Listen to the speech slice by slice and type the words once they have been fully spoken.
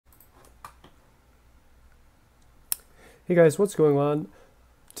Hey guys, what's going on?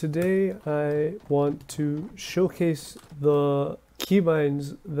 Today I want to showcase the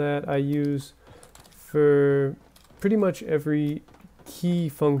keybinds that I use for pretty much every key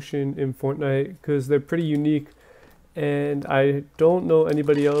function in Fortnite because they're pretty unique, and I don't know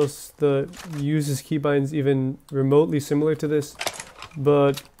anybody else that uses keybinds even remotely similar to this,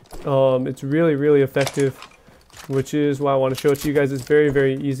 but it's really effective, which is why I want to show it to you guys. It's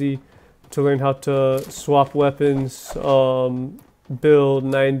very easy to learn how to swap weapons, build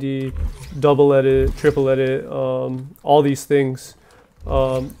 90, double edit, triple edit, all these things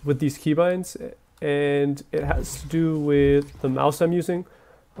with these keybinds, and it has to do with the mouse I'm using.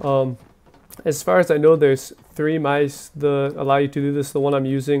 As far as I know, there's 3 mice that allow you to do this. The one I'm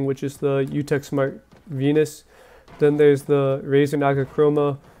using, which is the UTech Smart Venus. Then there's the Razer Naga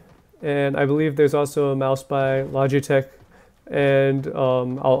Chroma, and I believe there's also a mouse by Logitech, and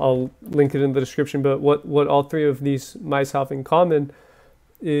I'll link it in the description. But what all 3 of these mice have in common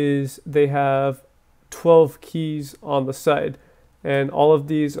is they have 12 keys on the side, and all of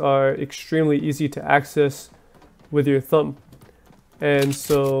these are extremely easy to access with your thumb. And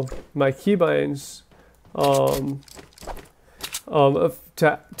so my keybinds,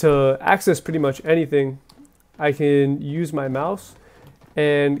 to access pretty much anything, I can use my mouse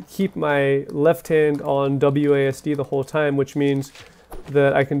and keep my left hand on WASD the whole time, which means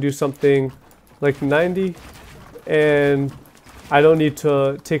that I can do something like 90 and I don't need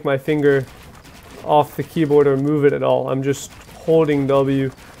to take my finger off the keyboard or move it at all. I'm just holding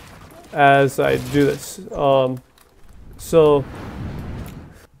W as I do this. Alright,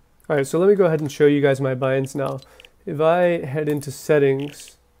 so let me go ahead and show you guys my binds now. If I head into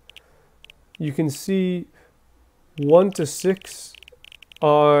settings, you can see 1 to 6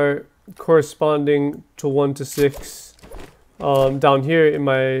 are corresponding to 1 to 6 down here in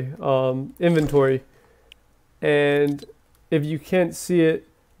my inventory. And if you can't see it,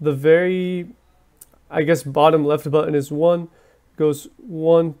 the very, I guess, bottom left button is 1, goes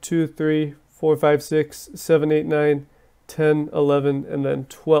 1, 2, 3, 4, 5, 6, 7, 8, 9, 10, 11, and then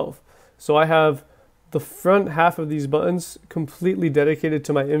 12. So I have the front half of these buttons completely dedicated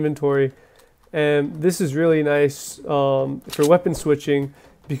to my inventory, and this is really nice for weapon switching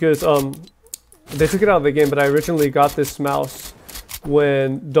because they took it out of the game, but I originally got this mouse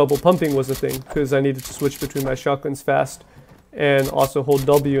when double pumping was a thing because I needed to switch between my shotguns fast and also hold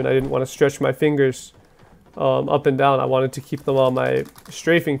W, and I didn't want to stretch my fingers up and down. I wanted to keep them on my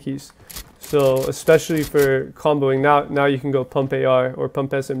strafing keys. So especially for comboing, now you can go pump AR or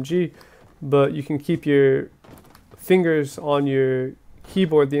pump SMG, but you can keep your fingers on your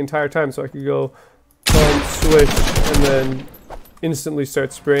keyboard the entire time. So I could go pump, switch, and then instantly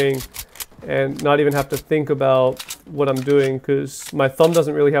start spraying and not even have to think about what I'm doing because my thumb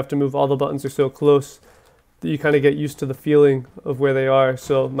doesn't really have to move. All the buttons are so close that you kind of get used to the feeling of where they are.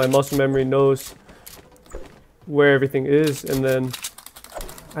 So my muscle memory knows where everything is, and then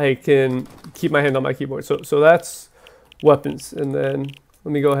I can keep my hand on my keyboard. So that's weapons. And then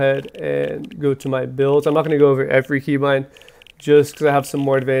let me go ahead and go to my builds. I'm not going to go over every keybind just because I have some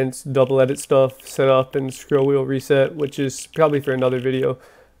more advanced double edit stuff set up and scroll wheel reset, which is probably for another video.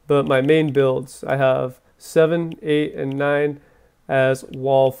 But my main builds, I have 7, 8, and 9 as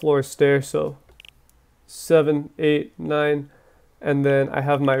wall, floor, stair. So 7, 8, 9. And then I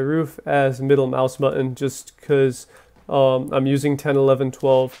have my roof as middle mouse button just because I'm using 10, 11,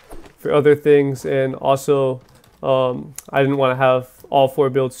 12 for other things, and also I didn't want to have all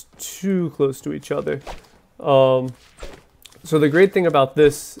 4 builds too close to each other. So the great thing about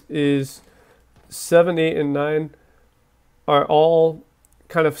this is 7, 8, and 9 are all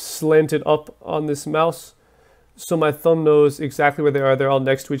kind of slanted up on this mouse, so my thumb knows exactly where they are. They're all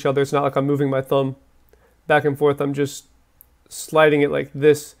next to each other. It's not like I'm moving my thumb back and forth. I'm just sliding it like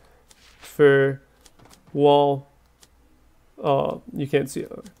this for wall. You can't see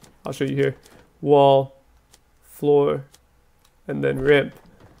it. I'll show you here. Wall, floor, and then ramp.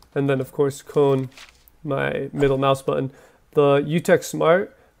 And then of course cone, my middle mouse button. The UTech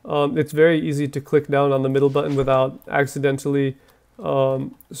Smart, it's very easy to click down on the middle button without accidentally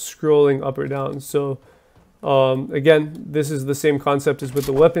scrolling up or down. So again, this is the same concept as with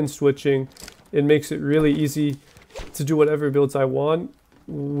the weapon switching. It makes it really easy to do whatever builds I want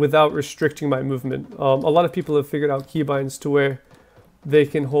without restricting my movement. A lot of people have figured out keybinds to where they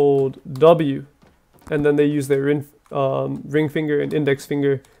can hold W and then they use their ring finger and index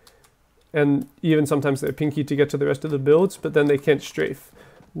finger and even sometimes their pinky to get to the rest of the builds, but then they can't strafe.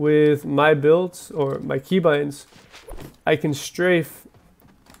 With my builds or my keybinds, I can strafe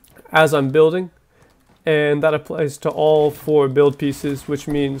as I'm building, and that applies to all 4 build pieces, which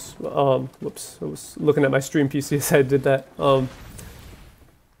means, whoops, I was looking at my stream PC as I did that,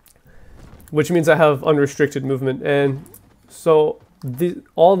 which means I have unrestricted movement. And so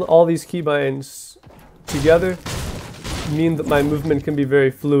all these keybinds together mean that my movement can be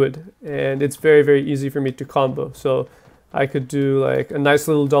very fluid, and it's very, very easy for me to combo. So I could do like a nice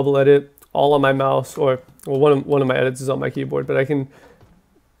little double edit all on my mouse, or well, one of my edits is on my keyboard, but I can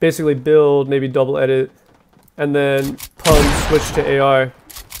basically build, maybe double edit, and then punch, switch to AR,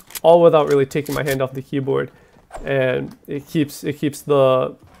 all without really taking my hand off the keyboard, and it keeps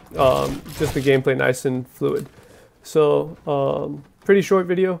the just the gameplay nice and fluid. So pretty short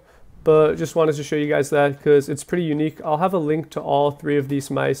video, but just wanted to show you guys that because it's pretty unique. I'll have a link to all 3 of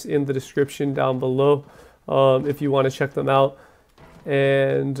these mice in the description down below if you want to check them out.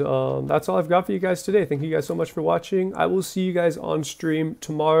 And that's all I've got for you guys today. Thank you guys so much for watching. I will see you guys on stream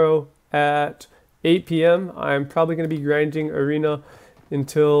tomorrow at 8 p.m. I'm probably going to be grinding Arena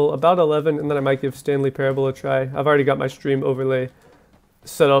until about 11, and then I might give Stanley Parable a try. I've already got my stream overlay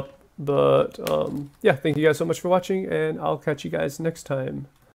set up, but yeah, thank you guys so much for watching, and I'll catch you guys next time.